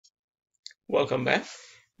Welcome back.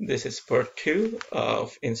 This is part 2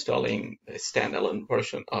 of installing a standalone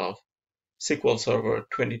version of SQL Server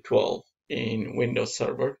 2012 in Windows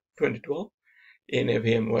Server 2012 in a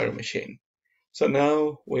VMware machine. So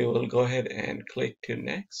now we will go ahead and click to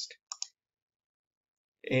Next.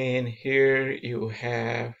 And here you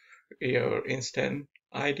have your instance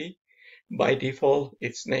ID. By default,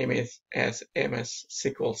 its name is as MS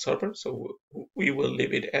SQL Server, so we will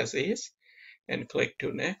leave it as is and click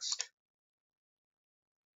to Next.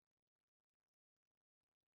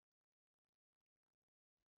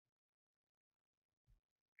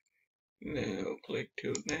 Now click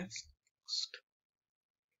to Next.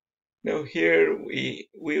 Now here we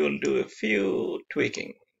will do a few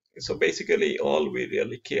tweaking. So basically all we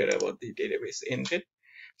really care about the database engine.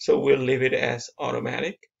 So we'll leave it as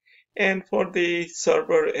automatic. And for the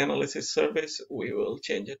server analysis service, we will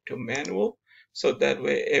change it to manual. So that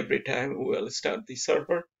way every time we will start the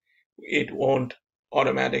server, it won't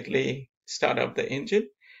automatically start up the engine.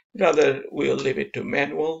 Rather, we'll leave it to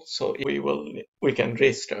manual. So we can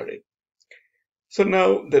restart it. So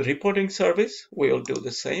now the reporting service, we'll do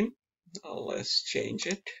the same. Let's change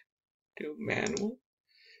it to manual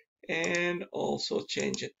and also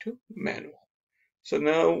change it to manual. So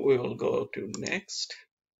now we will go to Next.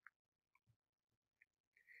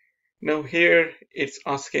 Now here it's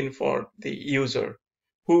asking for the user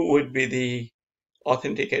who would be the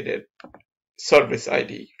authenticated service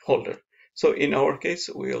ID holder. So in our case,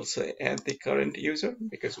 we'll say add the current user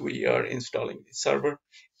because we are installing the server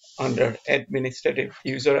under administrative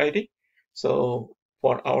user ID. So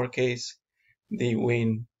for our case,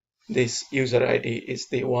 this user ID is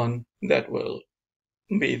the one that will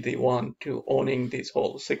be the one to owning this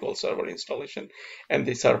whole SQL Server installation and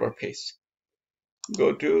the server piece.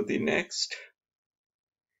 Go to the Next,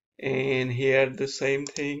 and here the same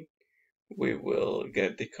thing. We will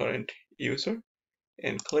get the current user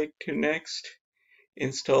and click to Next.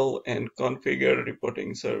 Install and configure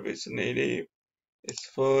reporting service native. It's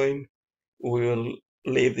fine. We will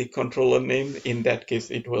leave the controller name. In that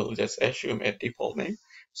case, it will just assume a default name,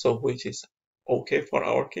 so which is okay for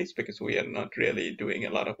our case because we are not really doing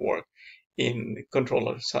a lot of work in the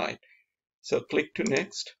controller side. So click to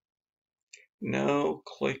Next. Now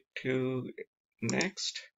click to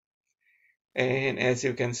Next. And as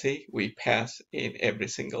you can see, we pass in every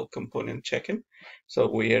single component check-in.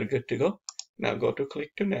 So we are good to go. Now go to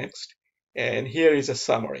click to Next. And here is a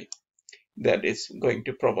summary that is going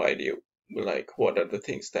to provide you like what are the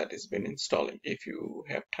things that has been installing. If you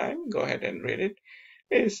have time, go ahead and read it.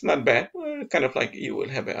 It's not bad. Kind of like you will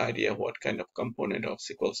have an idea what kind of component of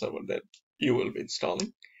SQL Server that you will be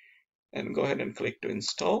installing. And go ahead and click to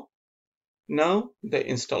install. Now the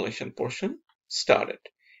installation portion started.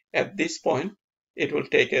 At this point, it will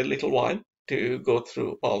take a little while to go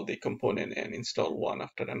through all the component and install one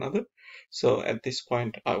after another. So at this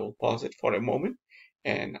point, I will pause it for a moment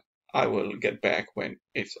and I will get back when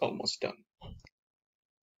it's almost done.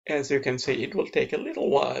 As you can see, it will take a little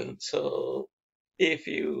while. So if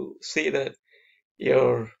you see that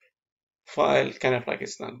your file kind of like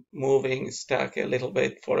it's not moving, stuck a little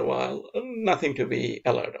bit for a while, nothing to be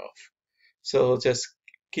alert of. So just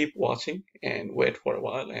keep watching and wait for a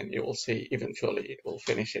while and you will see eventually it will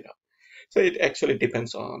finish it up. So it actually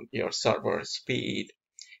depends on your server speed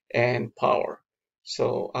and power.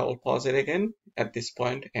 So I will pause it again at this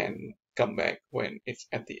point and come back when it's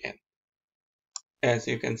at the end. As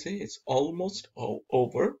you can see, it's almost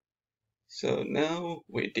over. So now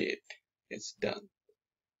we did. It's done.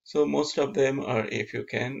 So most of them are, if you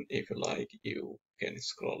like, you can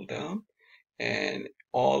scroll down and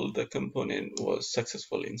all the component was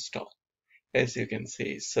successfully installed. As you can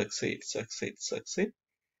see, succeed.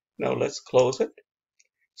 Now let's close it.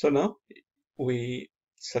 So now we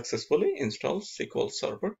successfully installed SQL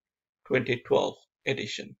Server 2012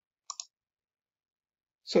 edition.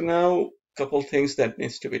 So now couple things that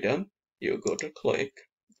needs to be done. You go to click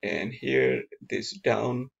and here this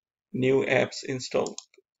down new apps install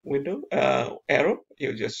window arrow,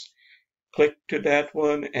 you just click to that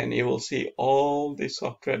one and you will see all the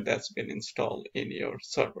software that's been installed in your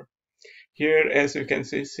server. Here, as you can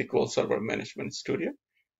see, SQL Server Management Studio.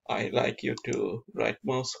 I like you to right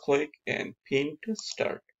mouse click and pin to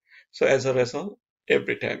start. So as a result,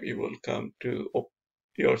 every time you will come to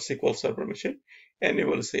your SQL Server machine and you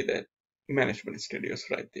will see that Management Studio is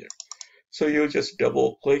right there. So you just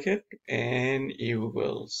double click it and you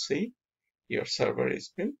will see your server has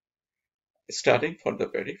been starting for the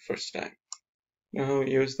very first time. Now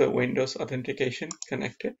use the Windows authentication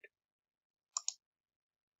connected.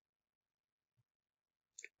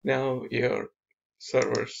 Now your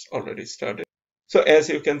server's already started. So as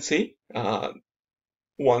you can see,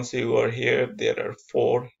 once you are here, there are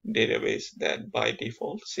 4 databases that by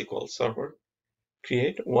default SQL Server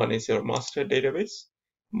create. One is your master database,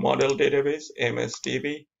 model database,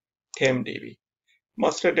 MSDB, TempDB.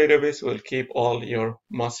 Master database will keep all your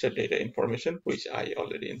master data information, which I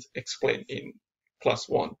already explained in class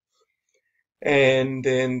 1. And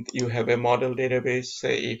then you have a model database.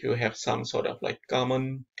 Say if you have some sort of like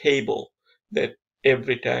common table that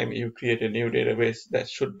every time you create a new database, that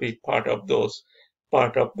should be part of those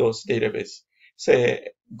database. Say a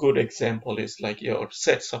good example is like your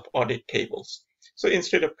sets of audit tables. So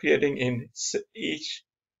instead of creating in each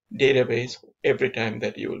database every time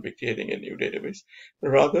that you will be creating a new database,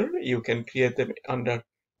 rather you can create them under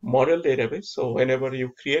model database. So whenever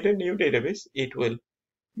you create a new database, it will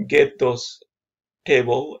get those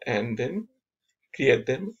table and then create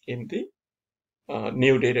them in the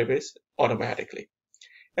new database automatically.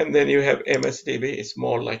 And then you have MSDB. It's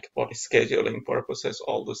more like for scheduling purposes,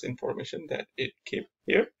 all this information that it keep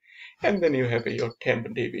here. And then you have your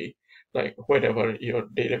TempDB, like whenever your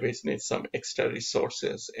database needs some extra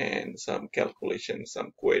resources and some calculation,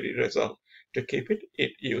 some query result to keep it,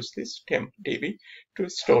 it uses this TempDB to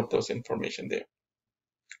store those information there.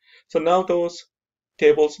 So now those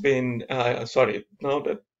tables been, now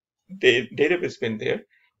that the database been there,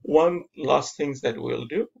 one last things that we'll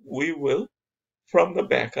do, we will, from the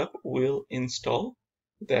backup, we'll install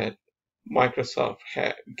that Microsoft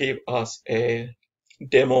gave us a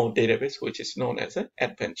demo database, which is known as an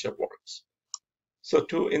AdventureWorks. So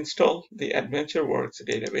to install the AdventureWorks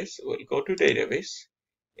database, we'll go to database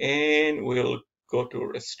and we'll go to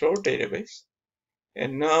restore database.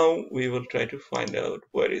 And now we will try to find out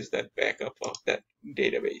where is that backup of that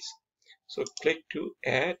database. So click to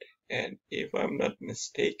add, and if I'm not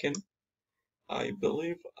mistaken, I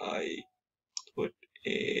believe I put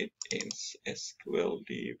it in SQL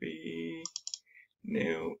DB.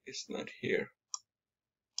 No, it's not here.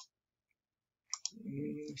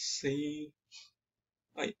 See,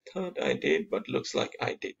 I thought I did, but looks like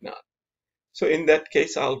I did not. So in that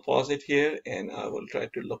case, I'll pause it here and I will try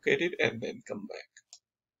to locate it and then come back.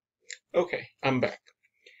 Okay, I'm back.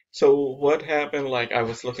 So what happened, like I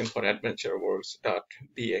was looking for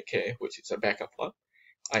adventureworks.bak, which is a backup file.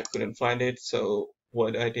 I couldn't find it. So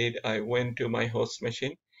what I did, I went to my host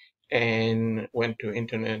machine and went to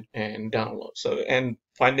internet and download. So, and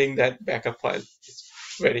finding that backup file is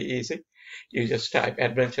very easy. You just type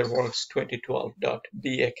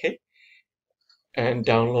adventureworks2012.bak and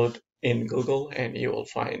download in Google, and you will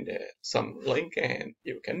find some link and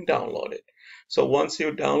you can download it. So once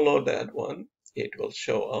you download that one, it will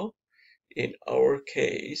show up. In our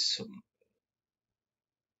case,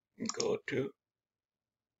 go to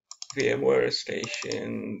VMware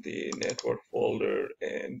station, the network folder,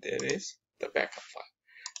 and there is the backup file.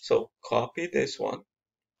 So copy this one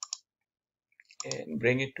and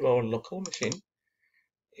bring it to our local machine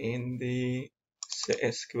in the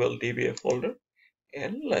SQL DBA folder,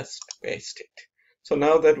 and let's paste it. So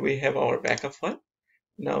now that we have our backup file,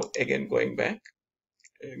 now again going back,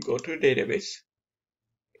 go to database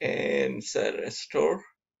and say restore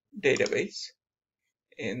database,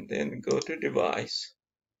 and then go to device,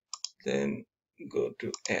 then go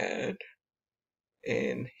to add,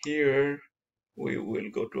 and here we will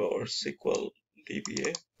go to our SQL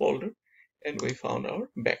DBA folder and we found our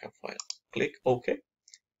backup file. Click OK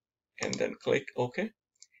and then click OK,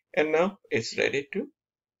 and now it's ready to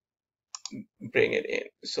bring it in.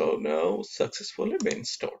 So now successfully been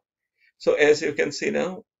stored. So as you can see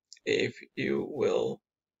now, if you will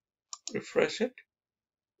refresh it,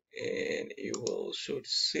 and you will should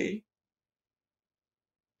see,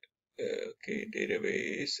 okay,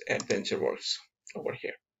 database AdventureWorks over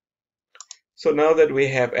here. So now that we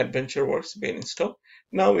have AdventureWorks been installed,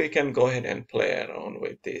 now we can go ahead and play around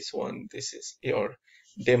with this one. This is your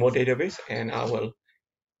demo database, and I will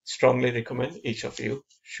strongly recommend each of you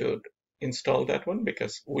should install that one,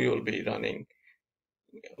 because we will be running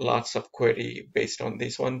lots of query based on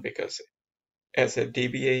this one, because as a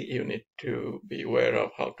DBA, you need to be aware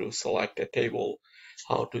of how to select a table,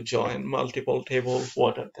 how to join multiple tables,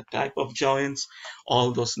 what are the type of joins,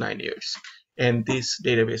 all those 9 years. And this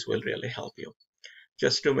database will really help you.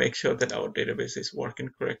 Just to make sure that our database is working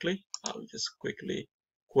correctly, I'll just quickly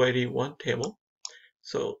query one table.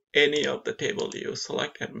 So any of the table you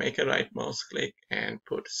select and make a right mouse click and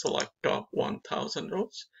put select top 1000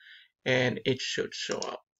 rows, and it should show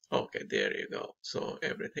up. Okay, there you go. So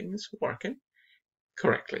everything is working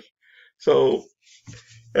correctly. So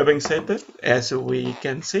having said that, as we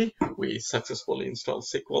can see, we successfully installed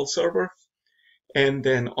SQL Server, and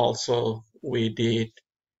then also we did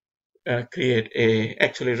create a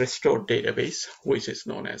actually restored database, which is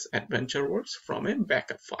known as AdventureWorks, from a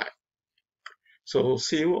backup file. So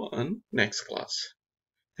see you on next class.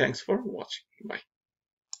 Thanks for watching. Bye.